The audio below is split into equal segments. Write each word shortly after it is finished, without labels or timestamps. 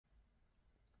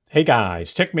Hey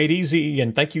guys, techmadeezy,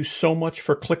 and thank you so much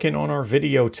for clicking on our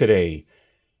video today.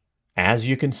 As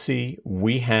you can see,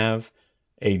 we have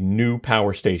a new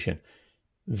power station.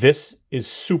 This is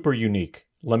super unique.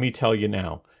 Let me tell you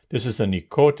now. This is the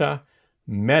Nikota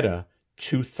META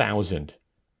 2000.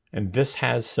 And this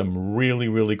has some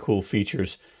really cool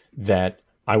features that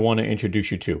I want to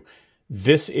introduce you to.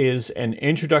 This is an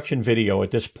introduction video.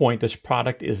 At this point, this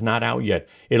product is not out yet.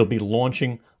 It'll be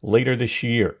launching later this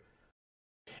year.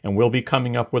 And we'll be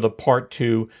coming up with a part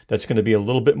 2 that's going to be a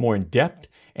little bit more in depth,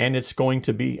 and it's going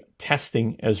to be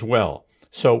testing as well.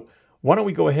 So why don't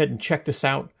we go ahead and check this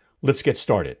out? Let's get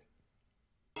started.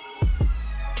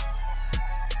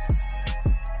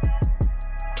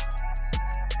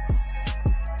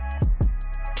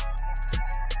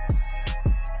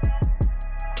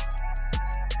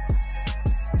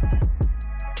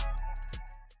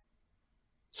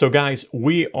 So guys,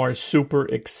 we are super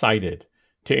excited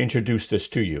to introduce this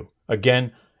to you.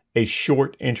 Again, a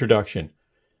short introduction.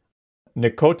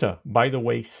 Nikota, by the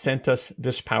way, sent us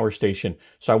this power station,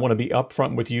 so I want to be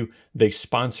upfront with you. They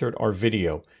sponsored our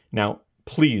video. Now,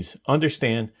 please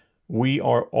understand, we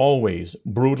are always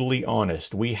brutally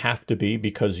honest. We have to be,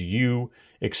 because you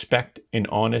expect an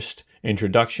honest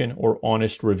introduction or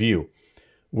honest review.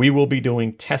 We will be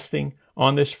doing testing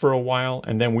on this for a while,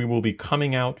 and then we will be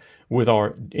coming out with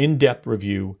our in-depth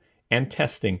review and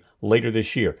testing later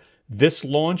this year. This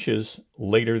launches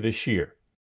later this year.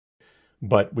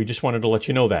 But we just wanted to let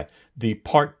you know that. The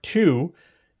part 2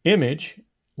 image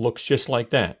looks just like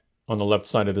that on the left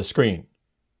side of the screen.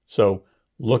 So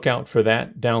look out for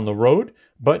that down the road.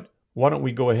 But why don't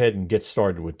we go ahead and get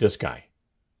started with this guy.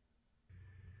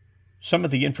 Some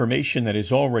of the information that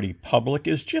is already public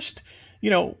is just,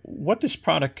 what this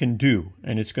product can do.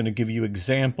 And it's going to give you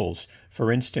examples.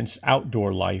 For instance,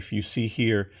 outdoor life. You see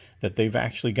here that they've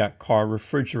actually got car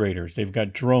refrigerators. They've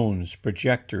got drones,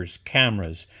 projectors,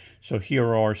 cameras. So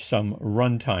here are some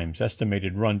run times,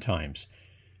 estimated run times.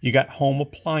 You got home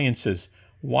appliances,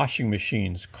 washing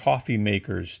machines, coffee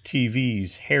makers,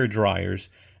 TVs, hair dryers.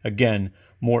 Again,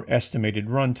 more estimated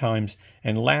run times.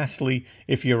 And lastly,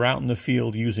 if you're out in the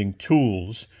field using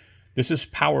tools, this is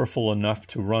powerful enough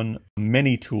to run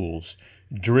many tools,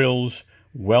 drills,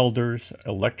 welders,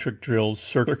 electric drills,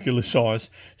 circular saws.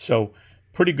 So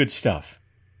pretty good stuff.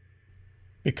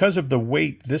 Because of the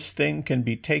weight, this thing can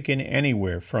be taken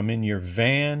anywhere from in your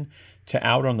van to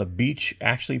out on the beach,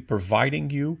 actually providing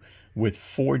you with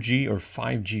 4G or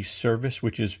 5G service,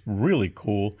 which is really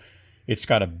cool. It's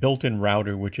got a built-in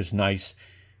router, which is nice,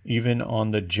 even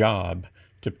on the job,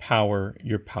 to power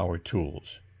your power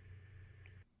tools.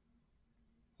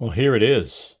 Well, here it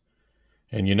is.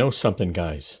 And you know something,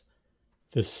 guys?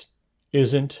 This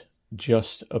isn't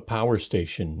just a power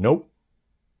station. Nope.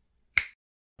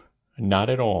 Not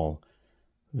at all.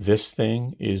 This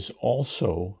thing is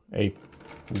also a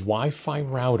Wi-Fi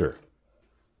router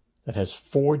that has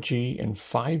 4G and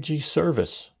 5G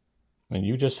service. And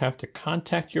you just have to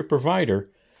contact your provider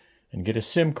and get a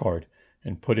SIM card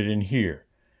and put it in here.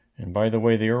 And by the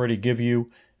way, they already give you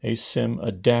a SIM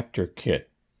adapter kit.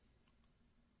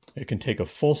 It can take a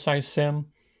full-size SIM,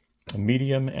 a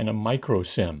medium, and a micro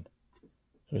SIM.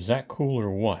 So is that cool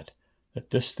or what? That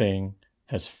this thing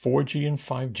has 4G and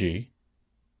 5G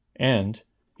and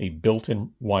a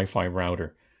built-in Wi-Fi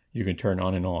router you can turn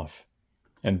on and off.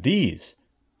 And these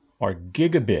are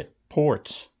gigabit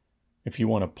ports if you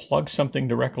want to plug something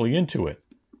directly into it.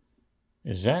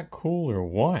 Is that cool or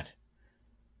what?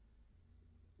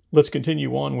 Let's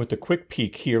continue on with the quick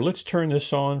peek here. Let's turn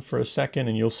this on for a second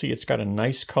and you'll see it's got a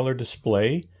nice color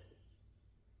display.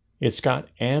 It's got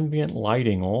ambient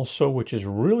lighting also, which is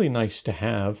really nice to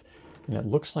have. And it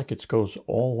looks like it goes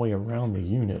all the way around the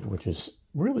unit, which is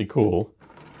really cool.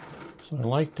 So I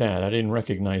like that. I didn't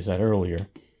recognize that earlier.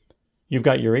 You've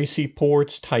got your AC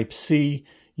ports, Type C,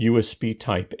 USB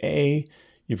Type A.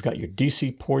 You've got your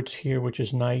DC ports here, which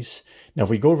is nice. Now if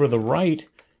we go over to the right,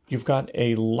 you've got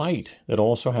a light that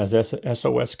also has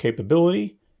SOS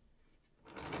capability.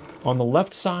 On the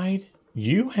left side,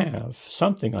 you have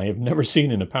something I have never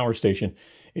seen in a power station,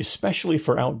 especially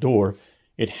for outdoor.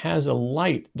 It has a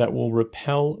light that will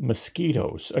repel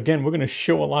mosquitoes. Again, we're going to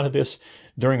show a lot of this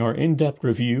during our in-depth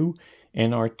review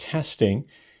and our testing.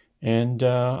 And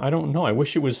I don't know, I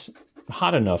wish it was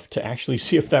hot enough to actually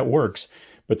see if that works,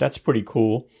 but that's pretty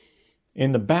cool.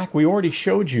 In the back, we already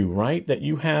showed you, right, that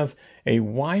you have a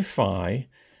Wi-Fi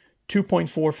 2.4,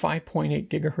 5.8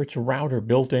 gigahertz router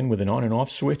built in with an on and off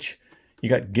switch. You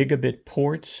got gigabit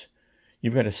ports.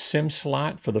 You've got a SIM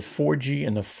slot for the 4G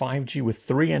and the 5G with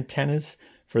 3 antennas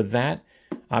for that.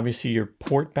 Obviously, your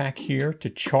port back here to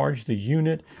charge the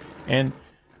unit. And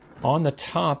on the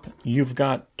top, you've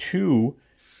got two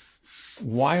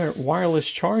wireless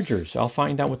chargers. I'll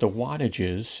find out what the wattage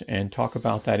is and talk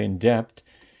about that in depth.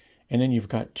 And then you've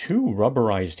got two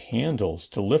rubberized handles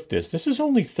to lift this. This is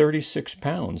only 36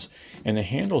 pounds, and the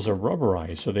handles are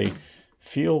rubberized, so they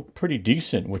feel pretty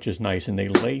decent, which is nice, and they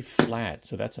lay flat,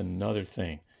 so that's another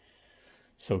thing.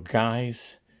 So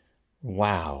guys,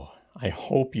 wow. I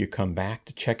hope you come back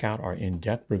to check out our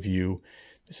in-depth review.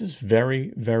 This is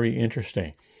very, very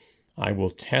interesting. I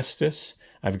will test this.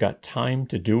 I've got time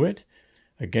to do it.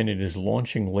 Again, it is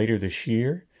launching later this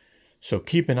year. So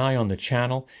keep an eye on the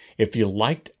channel. If you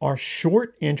liked our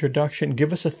short introduction,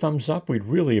 give us a thumbs up. We'd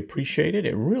really appreciate it.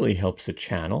 It really helps the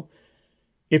channel.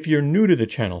 If you're new to the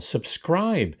channel,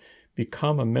 subscribe.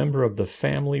 Become a member of the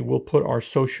family. We'll put our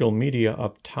social media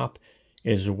up top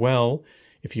as well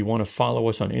if you want to follow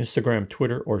us on Instagram,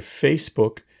 Twitter, or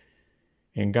Facebook.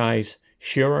 And guys,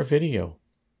 share our video.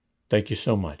 Thank you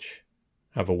so much.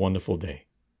 Have a wonderful day.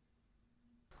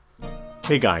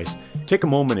 Hey guys, take a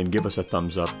moment and give us a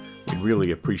thumbs up. We'd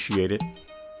really appreciate it.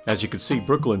 As you can see,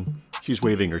 Brooklyn, she's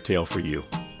waving her tail for you.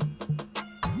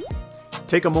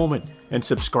 Take a moment and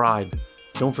subscribe.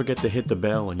 Don't forget to hit the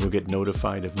bell and you'll get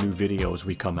notified of new videos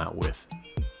we come out with.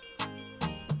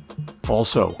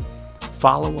 Also,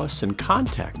 follow us and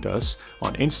contact us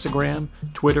on Instagram,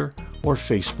 Twitter, or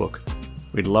Facebook.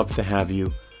 We'd love to have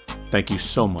you. Thank you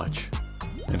so much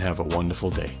and have a wonderful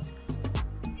day.